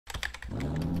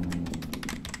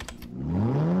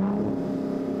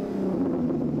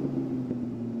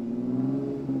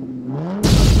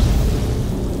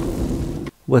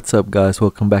What's up guys,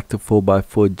 welcome back to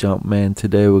 4x4 Jumpman.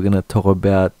 Today we're going to talk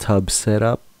about tub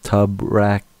setup, tub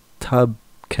rack, tub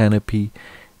canopy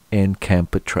and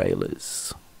camper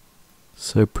trailers.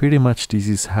 So pretty much this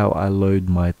is how I load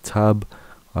my tub.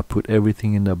 I put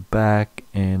everything in the back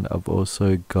and I've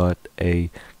also got a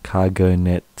cargo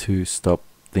net to stop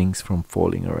things from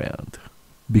falling around.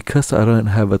 Because I don't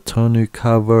have a tonneau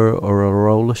cover or a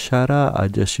roller shutter, I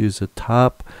just use a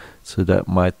tarp so that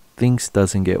my things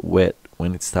doesn't get wet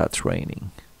when it starts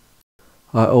raining.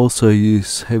 I also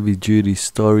use heavy duty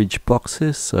storage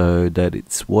boxes so that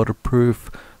it's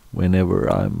waterproof.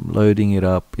 Whenever I'm loading it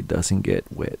up, it doesn't get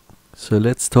wet. So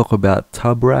let's talk about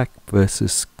tub rack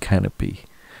versus canopy.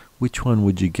 Which one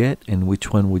would you get and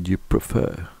which one would you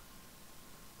prefer?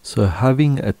 So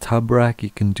having a tub rack, you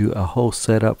can do a whole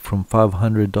setup from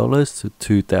 $500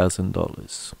 to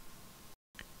 $2,000.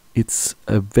 It's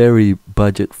a very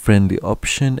budget friendly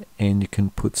option and you can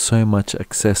put so much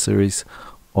accessories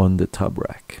on the tub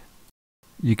rack.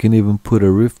 You can even put a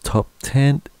rooftop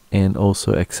tent and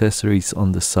also accessories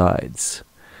on the sides.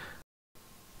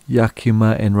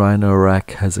 Yakima and Rhino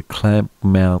rack has a clamp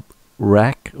mount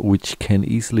rack which can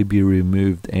easily be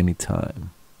removed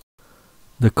anytime.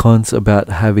 The cons about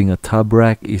having a tub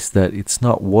rack is that it's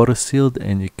not water sealed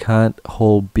and you can't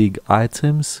hold big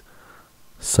items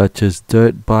such as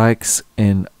dirt bikes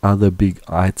and other big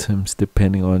items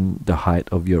depending on the height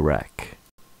of your rack.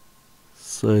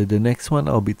 So the next one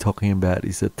I'll be talking about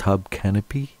is a tub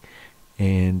canopy,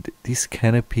 and this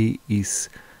canopy is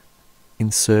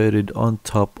inserted on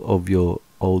top of your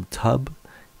old tub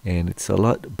and it's a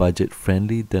lot budget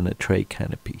friendly than a tray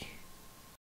canopy.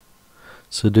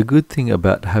 So the good thing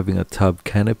about having a tub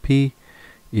canopy,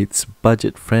 it's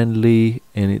budget friendly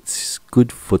and it's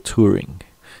good for touring.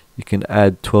 You can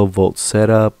add 12-volt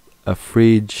setup, a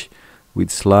fridge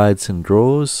with slides and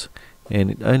drawers,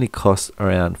 and it only costs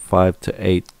around $5,000 to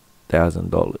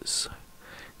 $8,000.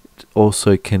 It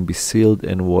also can be sealed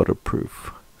and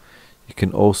waterproof. You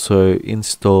can also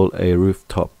install a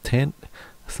rooftop tent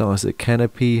as long as the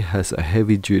canopy has a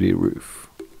heavy-duty roof.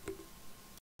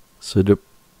 So the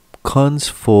cons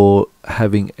for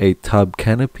having a tub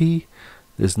canopy: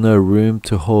 there's no room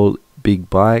to hold big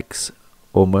bikes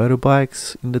or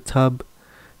motorbikes in the tub,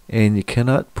 and you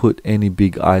cannot put any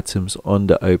big items on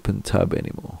the open tub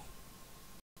anymore.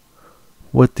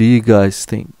 What do you guys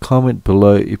think? Comment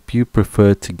below if you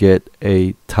prefer to get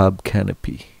a tub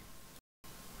canopy.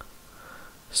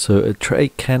 So a tray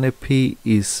canopy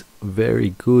is very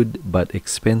good but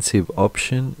expensive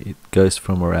option. It goes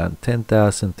from around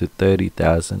 $10,000 to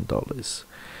 $30,000.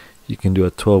 You can do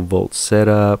a 12-volt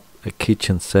setup, a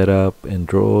kitchen setup and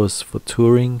drawers for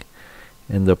touring.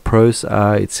 And the pros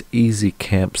are it's easy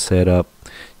camp setup.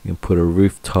 You can put a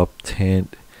rooftop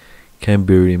tent, can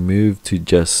be removed to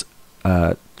just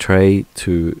a tray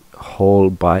to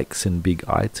hold bikes and big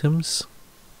items.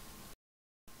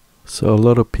 So a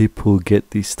lot of people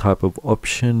get this type of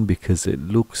option because it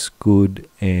looks good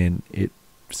and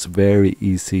it's very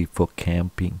easy for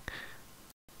camping.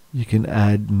 You can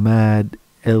add mad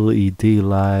LED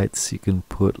lights, you can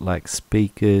put like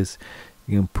speakers,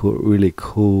 you can put really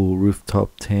cool rooftop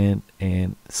tent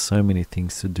and so many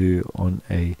things to do on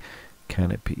a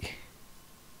canopy.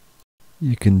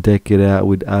 You can deck it out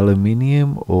with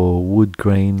aluminium or wood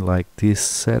grain like this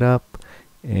setup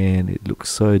and it looks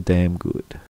so damn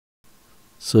good.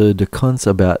 So the cons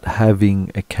about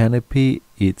having a canopy: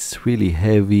 it's really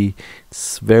heavy,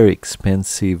 it's very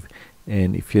expensive,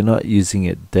 and if you're not using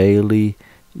it daily,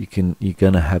 you're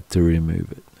gonna have to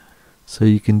remove it. So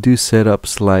you can do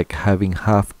setups like having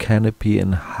half canopy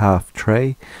and half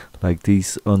tray like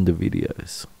these on the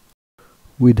videos.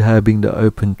 With having the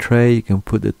open tray, you can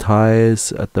put the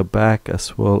tires at the back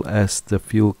as well as the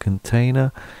fuel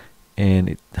container, and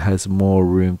it has more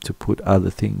room to put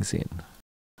other things in.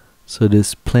 So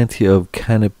there's plenty of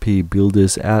canopy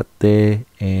builders out there,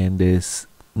 and there's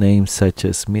names such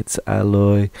as Mitz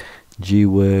Alloy,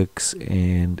 G-Works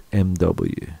and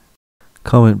MW.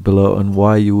 Comment below on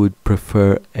why you would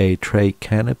prefer a tray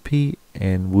canopy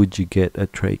and would you get a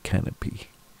tray canopy.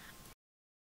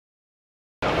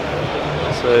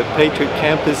 So Patriot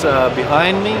campers are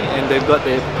behind me and they've got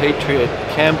their Patriot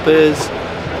campers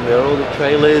and they're all the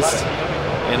trailers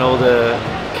and all the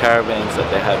caravans that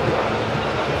they have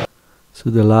here. So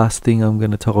the last thing I'm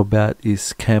going to talk about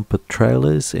is camper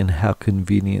trailers and how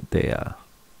convenient they are.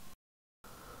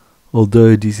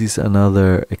 Although this is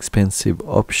another expensive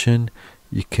option,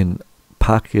 you can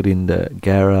park it in the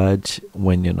garage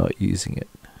when you're not using it.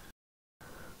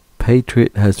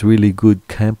 Patriot has really good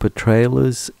camper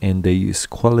trailers and they use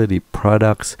quality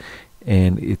products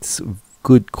and it's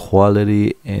good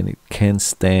quality and it can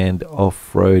stand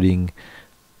off-roading.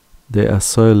 They are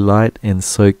so light and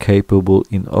so capable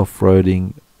in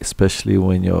off-roading, especially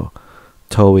when you're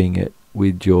towing it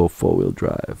with your four-wheel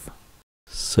drive.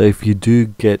 So if you do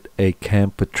get a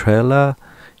camper trailer,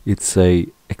 it's a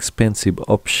expensive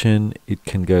option. It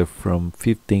can go from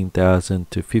 $15,000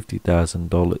 to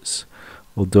 $50,000.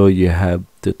 Although you have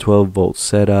the 12-volt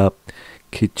setup,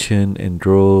 kitchen and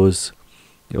drawers,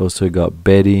 you also got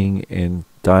bedding and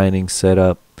dining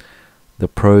setup. The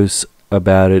pros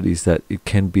about it is that it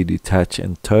can be detached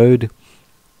and towed,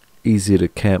 easy to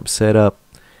camp setup,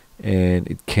 and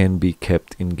it can be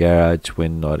kept in garage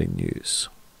when not in use.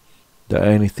 The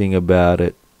only thing about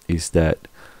it is that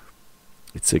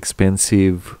it's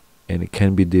expensive and it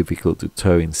can be difficult to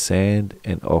tow in sand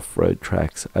and off-road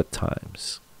tracks at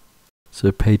times.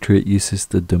 So Patriot uses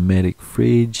the Dometic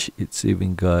fridge. It's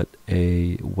even got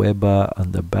a Weber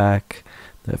on the back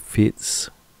that fits.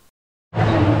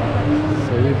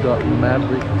 So we've got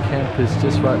Maverick campers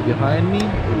just right behind me.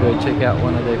 We'll go check out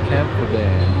one of their camper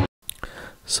vans.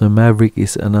 So Maverick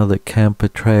is another camper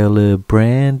trailer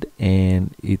brand,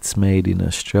 and it's made in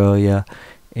Australia,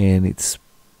 and it's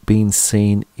been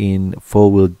seen in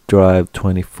four-wheel drive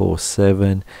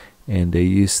 24/7, and they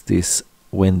use this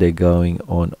when they're going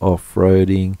on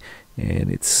off-roading, and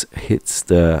it hits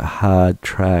the hard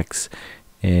tracks,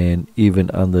 and even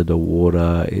under the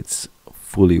water it's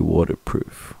fully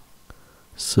waterproof.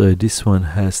 So this one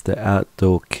has the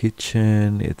outdoor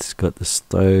kitchen, it's got the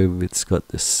stove, it's got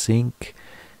the sink,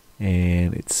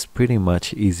 and it's pretty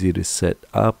much easy to set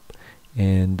up.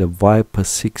 And the Viper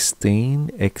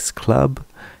 16 X Club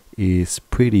is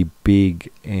pretty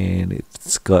big, and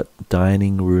it's got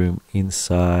dining room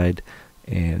inside,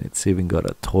 and it's even got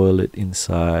a toilet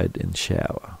inside and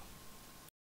shower.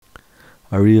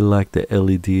 I really like the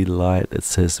LED light that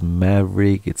says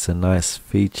Maverick. It's a nice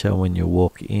feature when you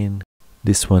walk in.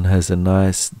 This one has a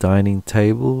nice dining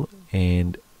table,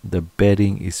 and the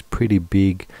bedding is pretty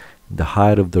big. The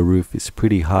height of the roof is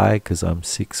pretty high because I'm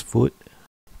 6 foot.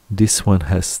 This one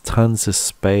has tons of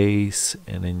space,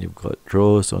 and then you've got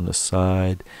drawers on the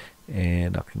side,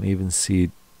 and I can even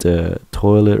see the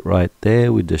toilet right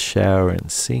there with the shower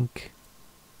and sink.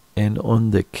 And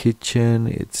on the kitchen,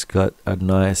 it's got a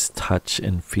nice touch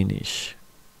and finish,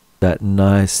 that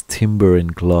nice timber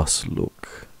and gloss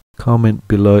look. Comment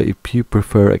below if you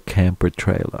prefer a camper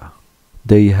trailer.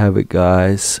 There you have it,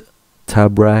 guys.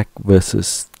 Tab rack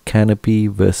versus Canopy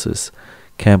versus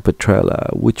camper trailer.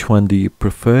 Which one do you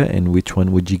prefer, and which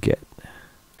one would you get?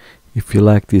 If you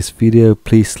like this video,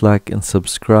 please like and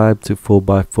subscribe to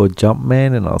 4x4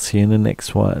 Jumpman, and I'll see you in the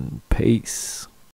next one. Peace.